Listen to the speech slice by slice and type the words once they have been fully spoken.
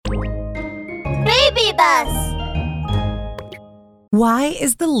Baby bus! Why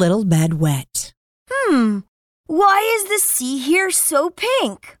is the little bed wet? Why is the sea here so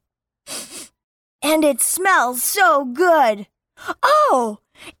pink? And it smells so good. Oh,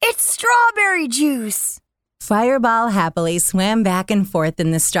 it's strawberry juice. Fireball happily swam back and forth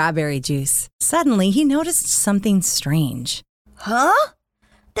in the strawberry juice. Suddenly, he noticed something strange. Huh?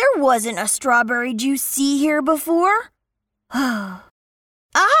 There wasn't a strawberry juice sea here before.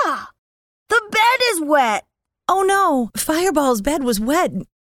 The bed is wet. Oh no, Fireball's bed was wet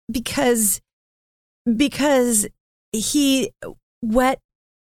because he wet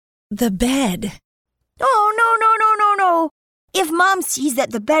the bed. Oh, no. If Mom sees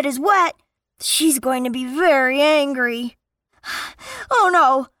that the bed is wet, she's going to be very angry. Oh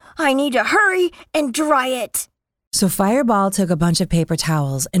no, I need to hurry and dry it. So Fireball took a bunch of paper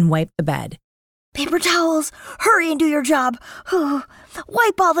towels and wiped the bed. Paper towels, hurry and do your job.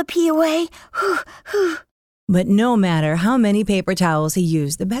 Wipe all the pee away. But no matter how many paper towels he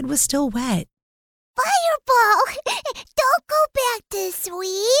used, the bed was still wet. Fireball, don't go back to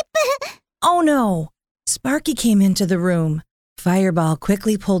sleep. Oh no! Sparky came into the room. Fireball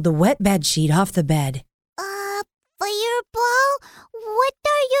quickly pulled the wet bedsheet off the bed. Fireball, what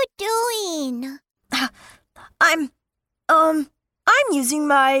are you doing? I'm using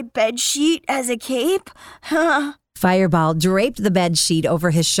my bedsheet as a cape. Fireball draped the bedsheet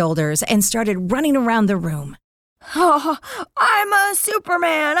over his shoulders and started running around the room. Oh, I'm a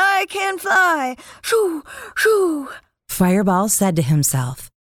Superman. I can fly. Shoo, shoo. Fireball said to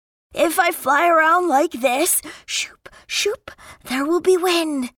himself, If I fly around like this, shoop, shoop, there will be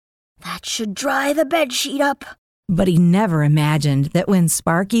wind. That should dry the bedsheet up. but he never imagined that when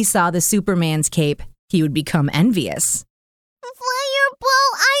Sparky saw the Superman's cape, he would become envious.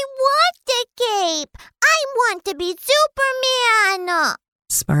 Fireball, I want the cape. I want to be Superman.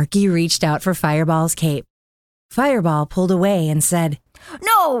 Sparky reached out for Fireball's cape. Fireball pulled away and said,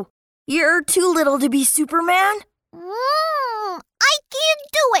 No, you're too little to be Superman. I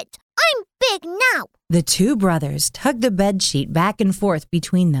can't do it. I'm big now. The two brothers tugged the bedsheet back and forth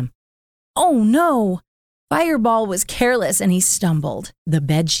between them. Oh no! Fireball was careless and he stumbled. The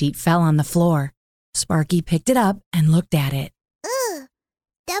bedsheet fell on the floor. Sparky picked it up and looked at it.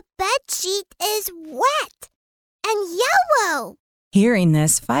 The bedsheet is wet and yellow. Hearing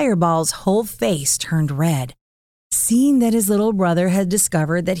this, Fireball's whole face turned red. Seeing that his little brother had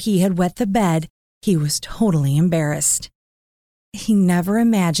discovered that he had wet the bed, he was totally embarrassed. He never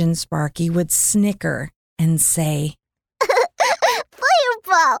imagined Sparky would snicker and say,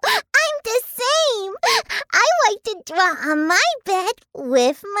 Fireball, I'm the same. I like to draw on my bed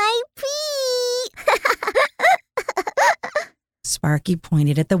with my pee. Sparky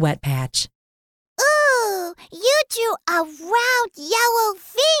pointed at the wet patch. Ooh, you drew a round yellow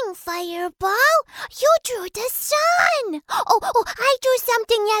thing, Fireball. You drew the sun. Oh, I drew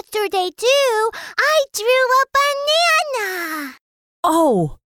something yesterday, too. I drew a banana.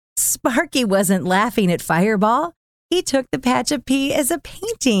 Oh, Sparky wasn't laughing at Fireball. He took the patch of pee as a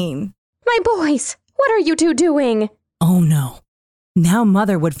painting. My boys, what are you two doing? Oh no. Now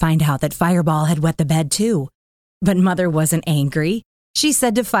Mother would find out that Fireball had wet the bed too. But Mother wasn't angry. She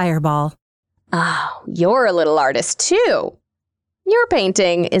said to Fireball, Oh, you're a little artist too. Your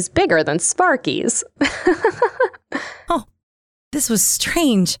painting is bigger than Sparky's. Oh, this was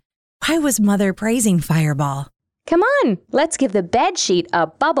strange. Why was Mother praising Fireball? Come on, let's give the bedsheet a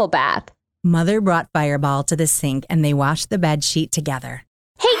bubble bath. Mother brought Fireball to the sink and they washed the bedsheet together.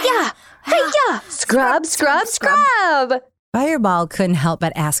 Hey-ya! Hey-ya! Scrub, scrub, scrub! Fireball couldn't help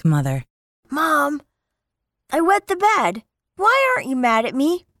but ask Mother, Mom, I wet the bed. Why aren't you mad at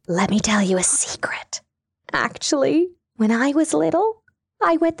me? Let me tell you a secret. Actually, when I was little,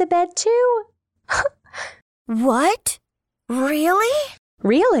 I wet the bed too. What? Really?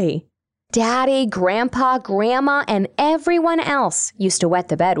 Really? Daddy, Grandpa, Grandma, and everyone else used to wet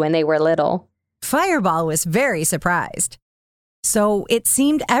the bed when they were little. Fireball was very surprised. So it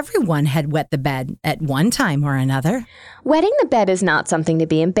seemed everyone had wet the bed at one time or another. Wetting the bed is not something to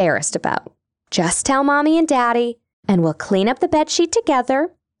be embarrassed about. Just tell Mommy and Daddy, and we'll clean up the bedsheet together,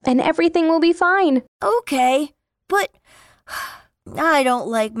 and everything will be fine. Okay, but I don't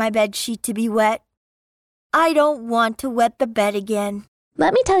like my bedsheet to be wet. I don't want to wet the bed again.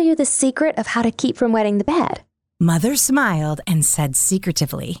 Let me tell you the secret of how to keep from wetting the bed. Mother smiled and said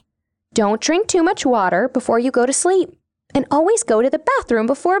secretively, Don't drink too much water before you go to sleep, and always go to the bathroom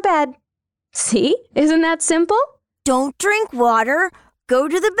before bed. See? Isn't that simple? Don't drink water. Go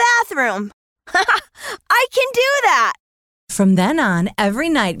to the bathroom. I can do that. From then on, every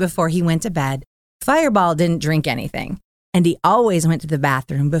night before he went to bed, Fireball didn't drink anything, and he always went to the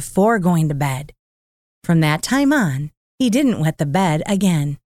bathroom before going to bed. From that time on, he didn't wet the bed again.